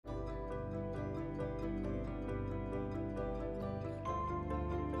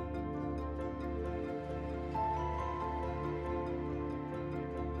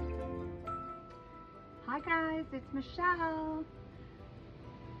guys, it's Michelle.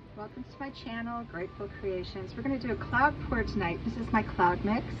 Welcome to my channel, Grateful Creations. We're going to do a cloud pour tonight. This is my cloud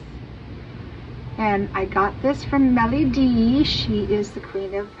mix. And I got this from MELY D'S. She is the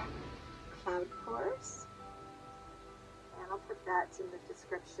queen of cloud pours. And I'll put that in the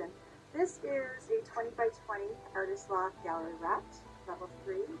description. This is a 20 by 20 Artist Loft Gallery Wrapped, level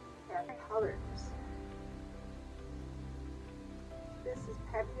 3, and colors. This is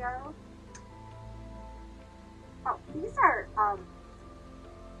Pebeo. Oh, these are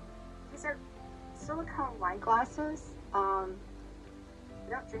silicone wine glasses. I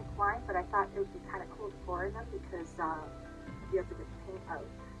don't drink wine, but I thought it would be kind of cool to pour in them because you have to get the paint out.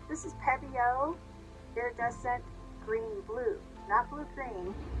 This is Pebeo Iridescent Green Blue. Not blue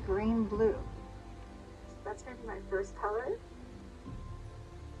green, green blue. So that's going to be my first color.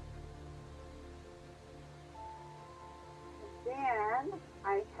 And then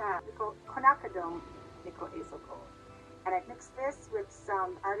I have Quinacridone Nickel Azo Gold. And I mixed this with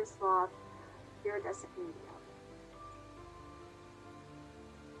some Artist Loft Iridescent Medium.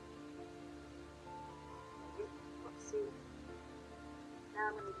 Whoopsie. Now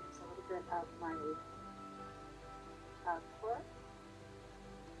I'm going to use a little bit of my pour.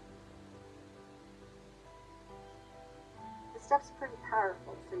 This stuff's pretty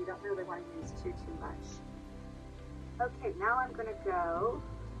powerful, so you don't really want to use too much. Okay, now I'm going to go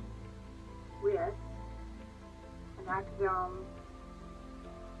with Quinacridone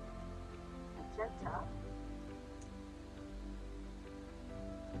Magenta.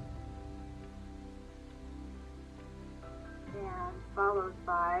 And followed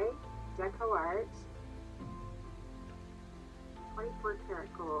by Decoart 24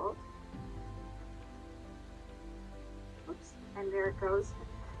 karat gold. Oops, and there it goes.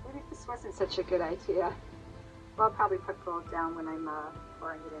 Maybe this wasn't such a good idea. Well, I'll probably put gold down when I'm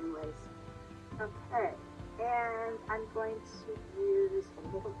pouring it anyways. Okay, and I'm going to use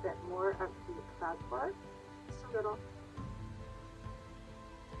a little bit more of the cloud pour, just a little.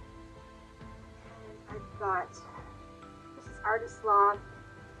 And I've got, this is Artist Loft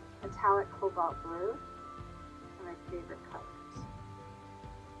Metallic Cobalt Blue, and my favorite colors.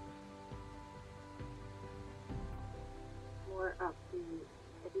 More of the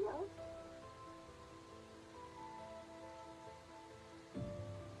Pebeo.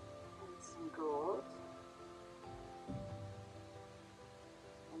 Gold,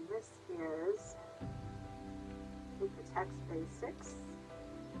 and this is Liquitex Basics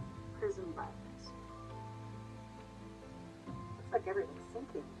Prism Violet. Looks like everything's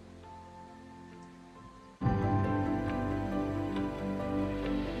sinking.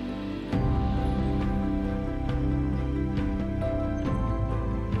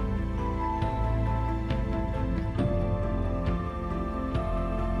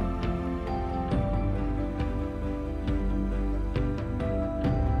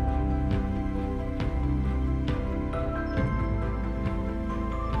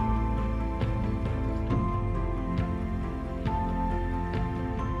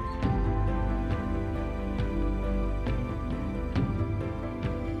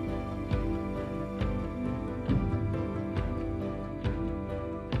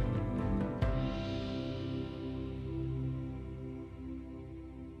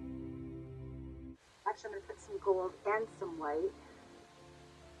 Actually, I'm going to put some gold and some white.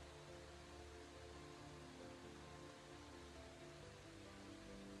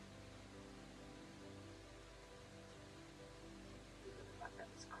 I want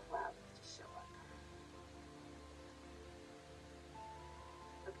those clouds to show up.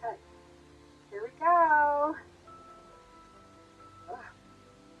 Okay, here we go. Ugh.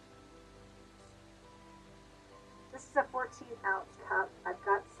 This is a 14-ounce cup. I've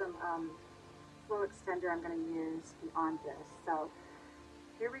got some flow extender I'm going to use beyond this. So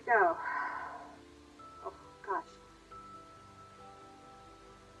here we go. Oh gosh.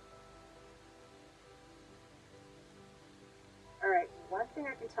 Alright, one thing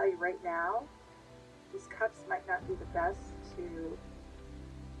I can tell you right now, these cups might not be the best to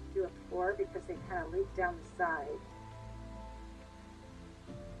do a pour because they kind of leak down the side.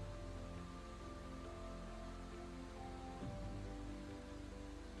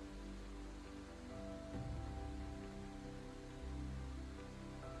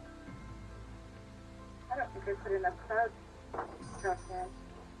 I don't think I put enough cloud stuff in.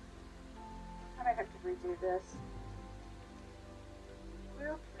 I might have to redo this.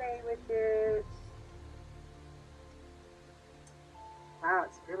 We'll play with it. Wow,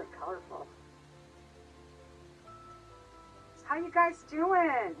 it's really colorful. So how you guys doing?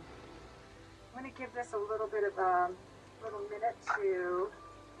 I'm going to give this a little bit of a little minute to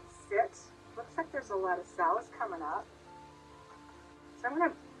sit. Looks like there's a lot of cells coming up. So I'm going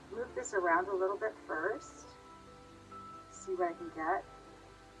to move this around a little bit first, see what I can get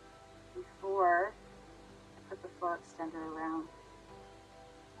before I put the flow extender around.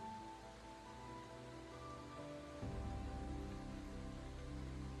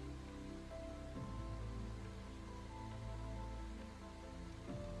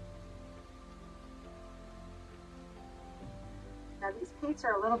 Now these paints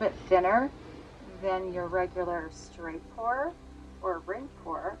are a little bit thinner than your regular straight pour or ring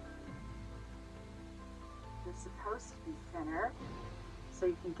pour. They're supposed to be thinner so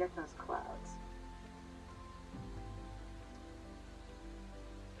you can get those clouds.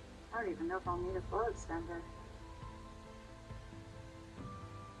 I don't even know if I'll need a flow extender.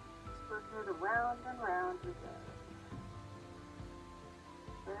 Just working it around and round we go.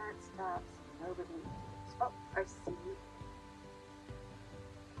 Where it stops, nobody knows. Oh, I see.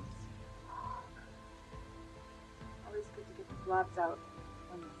 Always good to get the blobs out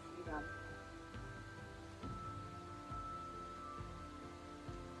when you see them.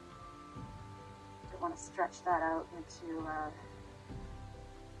 Don't want to stretch that out into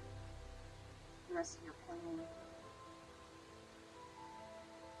the rest of your painting.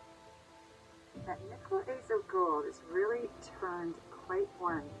 That nickel azo gold is really turned quite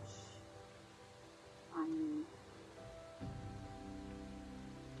orange on me.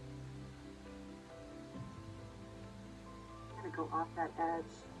 I'm going to go off that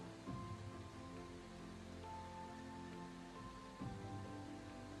edge.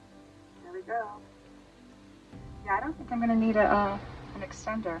 There we go. Yeah, I don't think I'm going to need an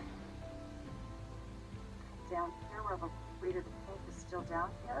extender. Down here where the weight of the paint is still down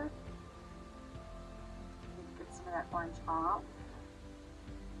here. Need to get some of that orange off.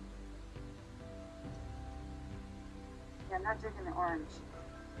 Yeah, I'm not digging the orange.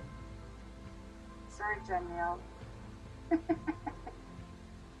 Sorry, Danielle. We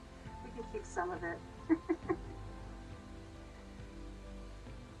can keep some of it.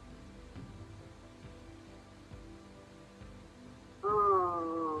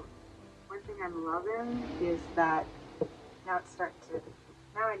 Oh, one thing I'm loving is that now it's starting to,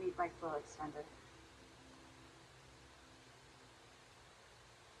 now I need my flow extender.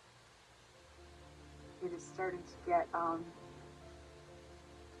 It is starting to get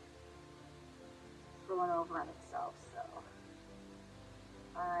rolling over on itself, so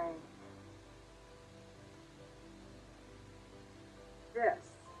alright.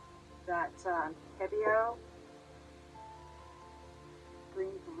 That Hebio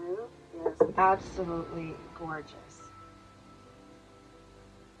green blue is absolutely gorgeous.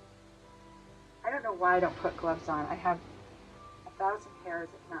 I don't know why I don't put gloves on. I have 1,000 hairs,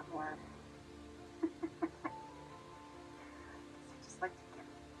 if not more. I just like to get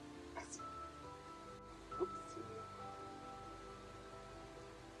messy. Oopsie.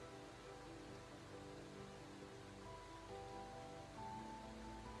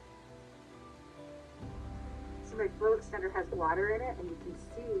 So my flow extender has water in it, and you can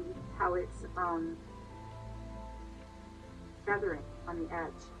see how it's feathering on the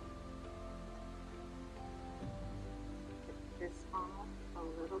edge. Get this off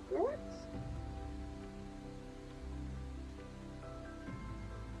a little bit.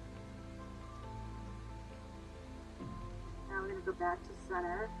 Now I'm going to go back to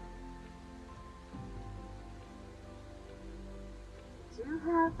center. I do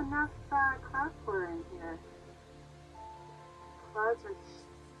have enough cloud pour in here. Clouds are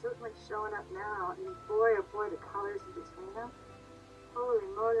certainly showing up now, and boy, oh boy, the colors in between them. Holy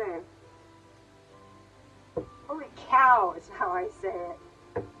moly. Holy cow is how I say it.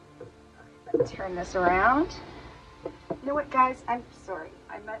 Let me turn this around. You know what, guys? I'm sorry.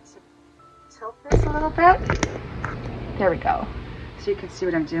 I meant to tilt this a little bit. There we go. So you can see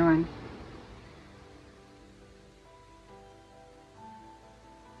what I'm doing.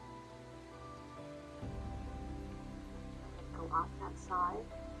 Off that side,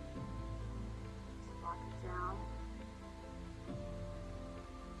 just lock it down.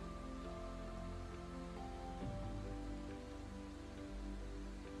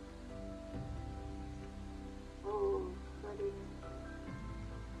 Oh, pretty.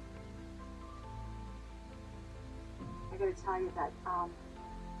 I gotta tell you that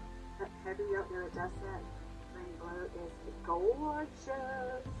heavy iridescent green blue is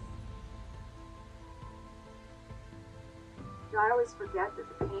gorgeous. I always forget that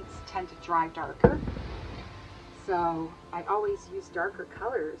the paints tend to dry darker, so I always use darker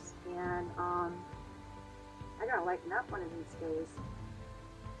colors, and I gotta lighten up one of these days.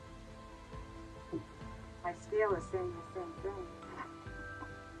 My scale is saying the same thing.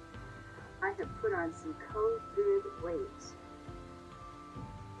 I have put on some COVID weight.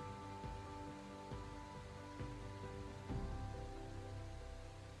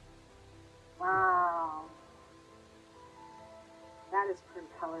 Wow. That is pretty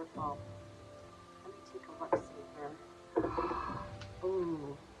colorful. Let me take a look, see here.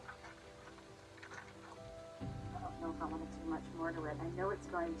 Ooh. I don't know if I want to do much more to it. I know it's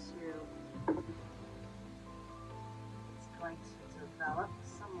going to develop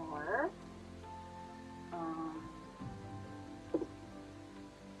some more.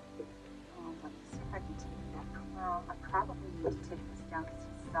 Let me see if I can take that. Well, I probably need to take this down because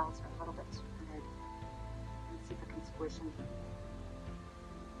these cells are a little bit too big. Let me see if I can squish them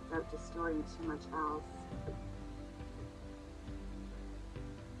without distorting too much else.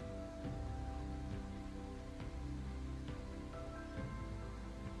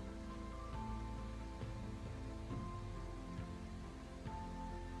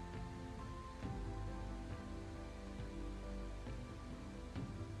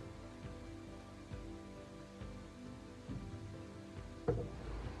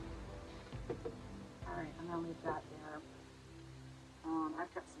 Alright, I'm going to leave that there.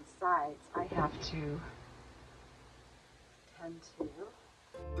 I've got some sides I have to tend to.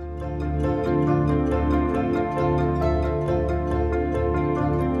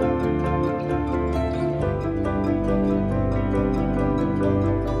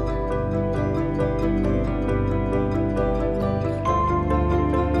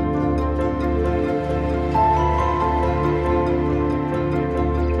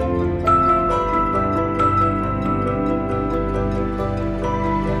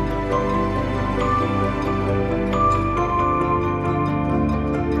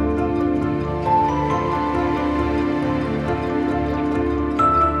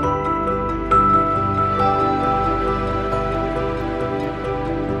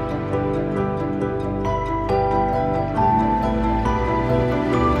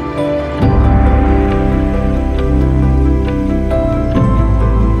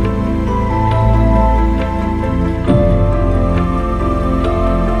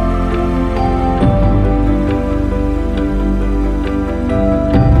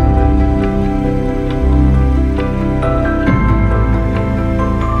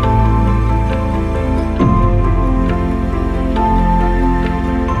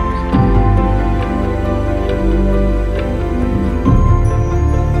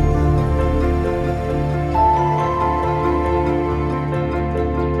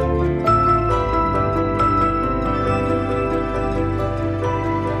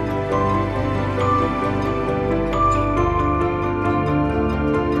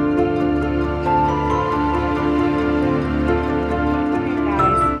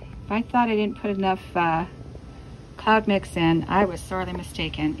 I thought I didn't put enough cloud mix in. I was sorely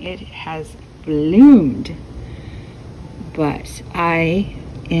mistaken. It has bloomed, but I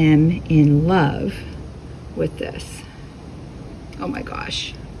am in love with this. Oh my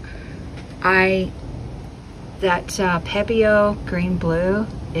gosh. That Pebeo green blue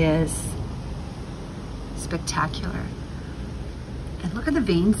is spectacular. And look at the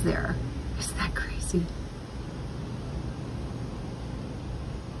veins there. Isn't that crazy?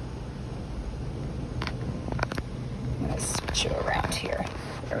 I'm gonna switch it around here.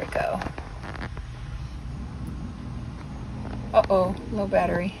 There we go. Uh-oh, low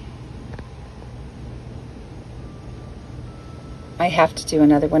battery. I have to do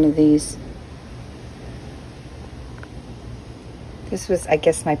another one of these. This was, I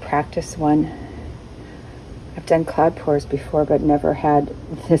guess, my practice one. I've done cloud pours before, but never had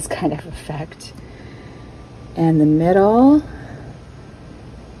this kind of effect. And the middle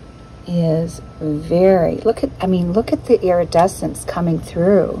is very, look at the iridescence coming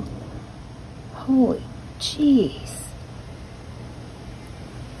through. Holy jeez.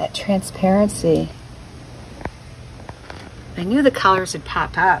 That transparency. I knew the colors would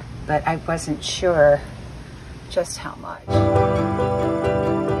pop up, but I wasn't sure just how much.